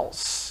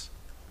else.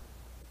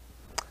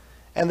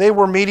 And they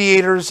were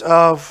mediators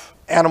of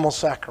animal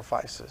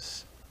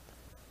sacrifices.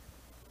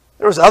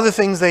 There was other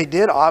things they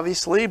did,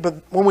 obviously, but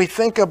when we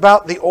think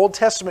about the Old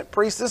Testament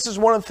priests, this is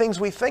one of the things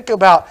we think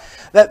about,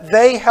 that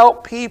they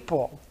help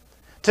people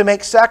to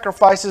make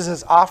sacrifices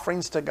as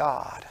offerings to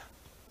God.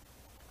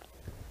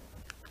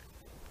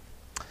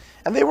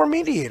 And they were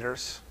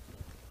mediators.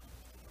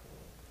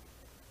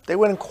 They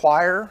would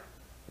inquire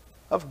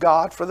of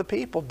God for the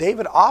people.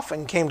 David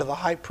often came to the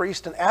high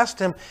priest and asked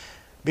him,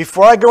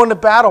 before I go into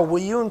battle, will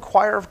you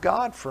inquire of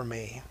God for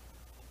me?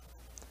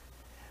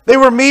 They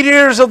were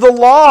mediators of the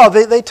law.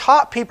 They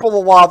taught people the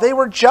law. They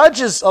were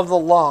judges of the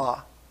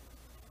law.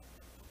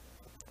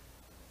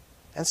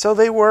 And so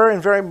they were,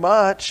 in very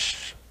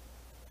much,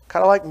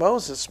 kind of like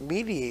Moses,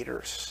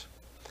 mediators.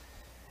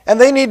 And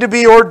they need to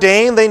be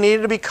ordained. They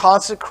needed to be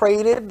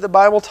consecrated, the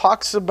Bible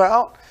talks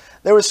about.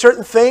 There were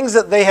certain things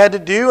that they had to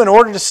do in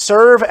order to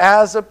serve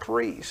as a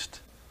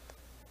priest.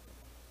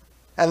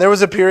 And there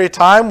was a period of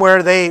time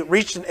where they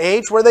reached an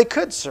age where they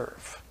could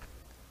serve.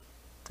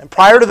 And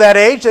prior to that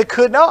age, they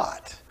could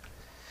not.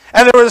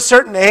 And there was a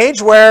certain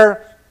age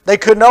where they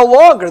could no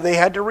longer. They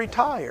had to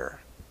retire.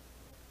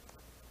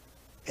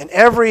 In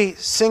every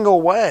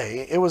single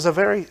way, it was a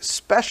very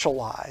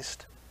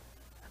specialized,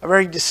 a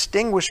very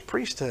distinguished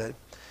priesthood.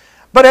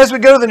 But as we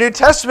go to the New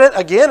Testament,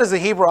 again, as the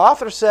Hebrew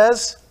author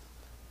says,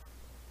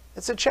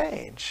 it's a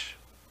change.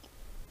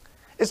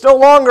 It's no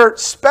longer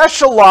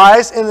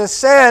specialized in the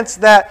sense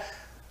that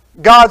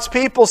God's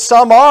people,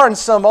 some are and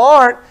some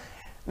aren't.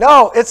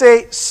 No, it's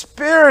a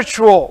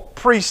spiritual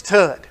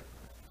priesthood.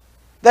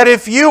 That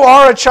if you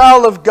are a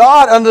child of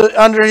God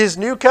under His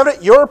new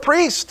covenant, you're a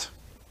priest.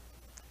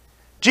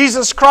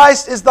 Jesus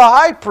Christ is the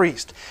high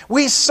priest.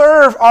 We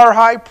serve our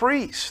high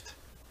priest.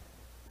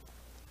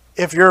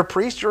 If you're a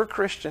priest, you're a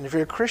Christian. If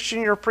you're a Christian,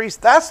 you're a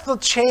priest. That's the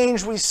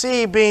change we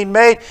see being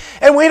made.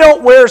 And we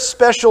don't wear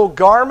special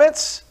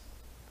garments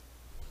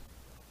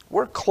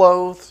we're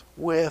clothed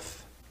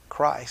with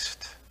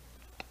Christ.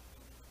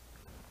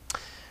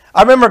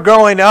 I remember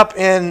growing up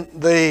in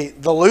the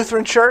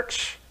Lutheran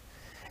church.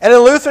 And in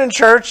Lutheran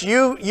church,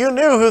 you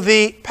knew who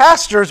the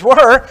pastors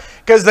were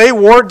because they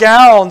wore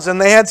gowns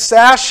and they had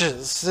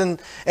sashes.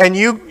 And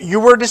you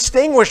were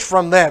distinguished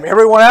from them.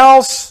 Everyone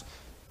else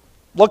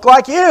looked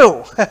like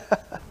you.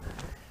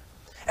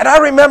 And I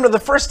remember the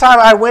first time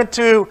I went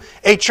to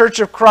a Church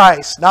of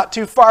Christ, not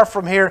too far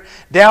from here,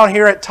 down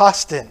here at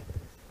Tustin.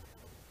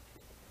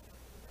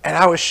 And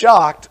I was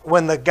shocked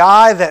when the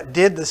guy that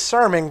did the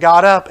sermon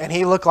got up and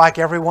he looked like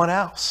everyone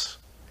else.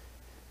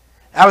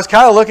 I was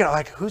kind of looking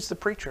like, who's the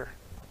preacher?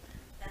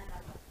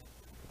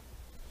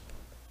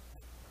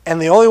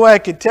 And the only way I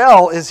could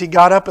tell is he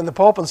got up in the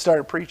pulpit and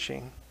started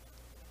preaching.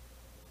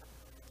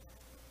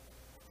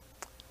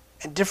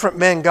 And different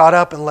men got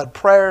up and led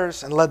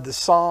prayers and led the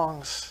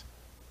songs.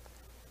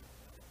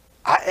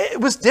 It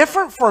was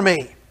different for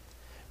me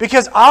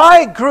because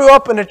I grew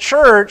up in a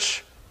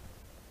church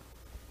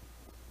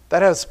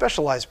that had a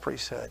specialized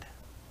priesthood,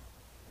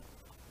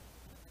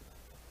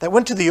 that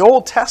went to the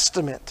Old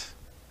Testament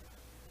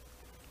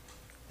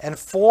and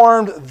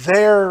formed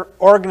their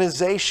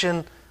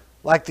organization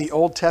like the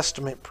Old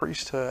Testament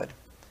priesthood.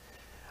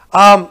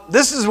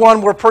 This is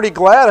one we're pretty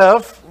glad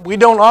of. We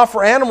don't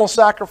offer animal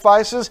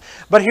sacrifices,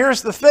 but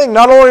here's the thing.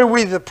 Not only are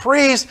we the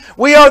priest,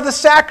 we are the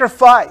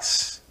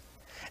sacrifice.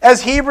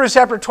 As Hebrews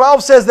chapter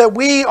 12 says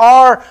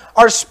that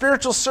our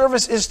spiritual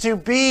service is to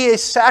be a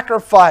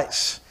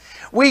sacrifice.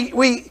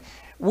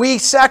 We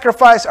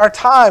sacrifice our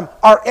time,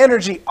 our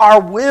energy, our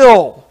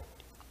will.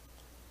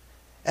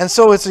 And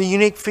so it's a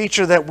unique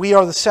feature that we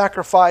are the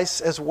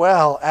sacrifice as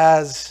well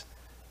as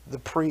the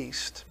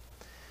priest.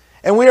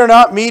 And we are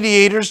not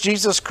mediators.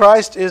 Jesus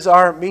Christ is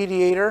our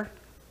mediator.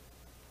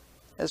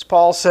 As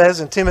Paul says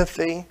in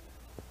Timothy,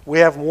 we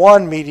have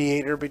one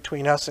mediator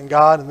between us and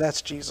God, and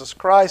that's Jesus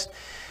Christ.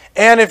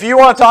 And if you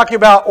want to talk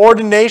about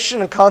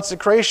ordination and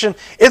consecration,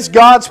 it's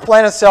God's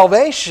plan of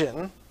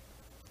salvation,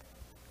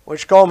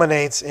 which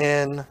culminates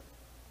in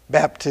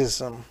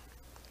baptism,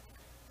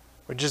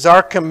 which is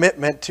our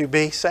commitment to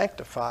be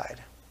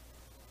sanctified,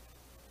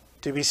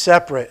 to be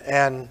separate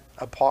and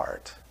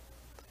apart.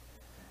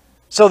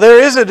 So there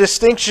is a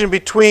distinction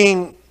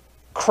between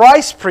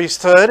Christ's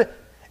priesthood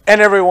and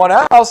everyone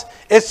else.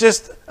 It's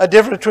just a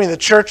difference between the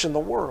church and the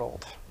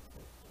world.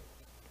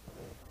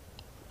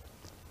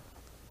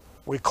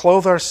 We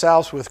clothe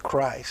ourselves with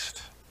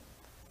Christ.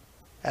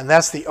 And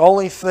that's the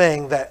only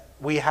thing that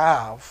we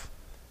have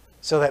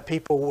so that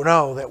people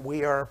know that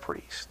we are a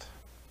priest.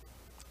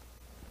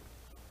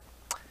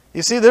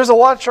 You see, there's a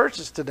lot of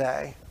churches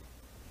today.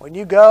 When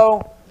you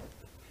go,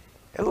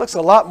 it looks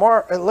a lot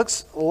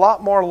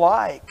more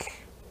like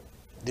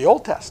the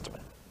Old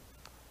Testament.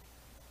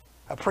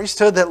 A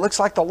priesthood that looks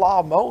like the law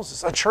of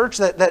Moses. A church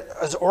that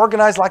is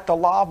organized like the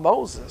law of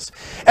Moses.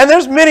 And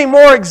there's many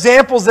more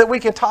examples that we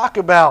can talk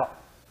about.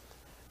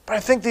 But I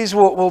think these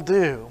will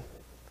do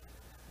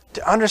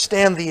to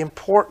understand the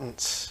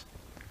importance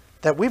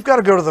that we've got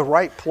to go to the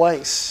right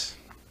place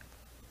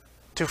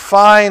to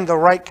find the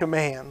right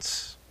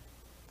commands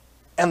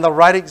and the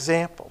right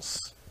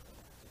examples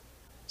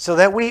so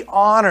that we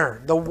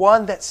honor the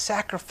one that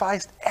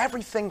sacrificed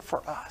everything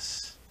for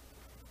us.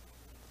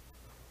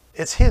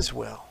 It's His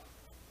will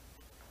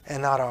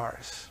and not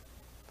ours.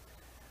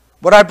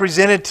 What I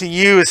presented to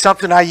you is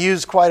something I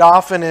use quite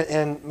often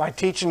in my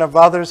teaching of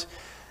others.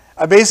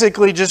 I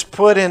basically just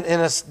put in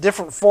a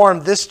different form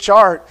this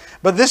chart,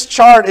 but this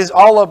chart is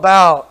all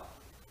about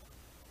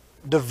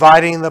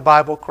dividing the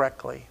Bible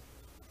correctly.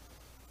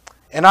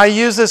 And I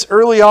use this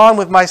early on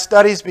with my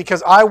studies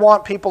because I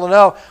want people to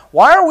know,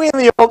 why are we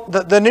in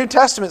the New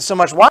Testament so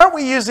much? Why aren't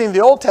we using the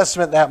Old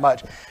Testament that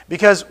much?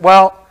 Because,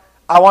 well,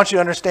 I want you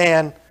to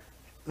understand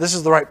this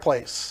is the right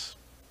place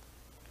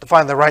to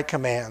find the right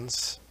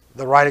commands,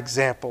 the right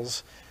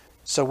examples,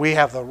 so we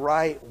have the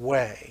right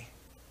way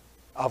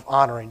of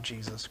honoring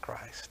Jesus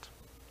Christ.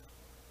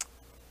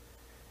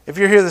 If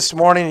you're here this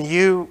morning and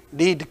you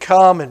need to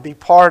come and be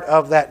part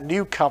of that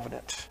new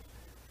covenant,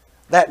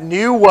 that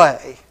new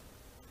way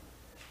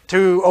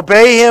to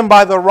obey Him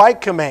by the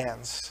right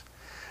commands,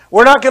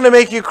 we're not going to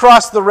make you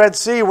cross the Red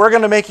Sea. We're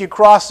going to make you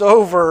cross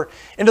over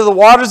into the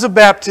waters of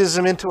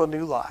baptism into a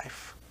new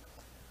life.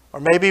 Or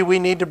maybe we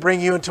need to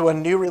bring you into a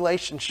new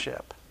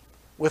relationship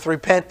with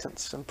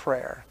repentance and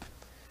prayer.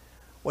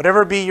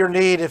 Whatever be your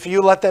need, if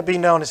you let that be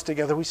known as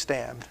together we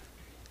stand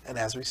and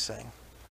as we sing.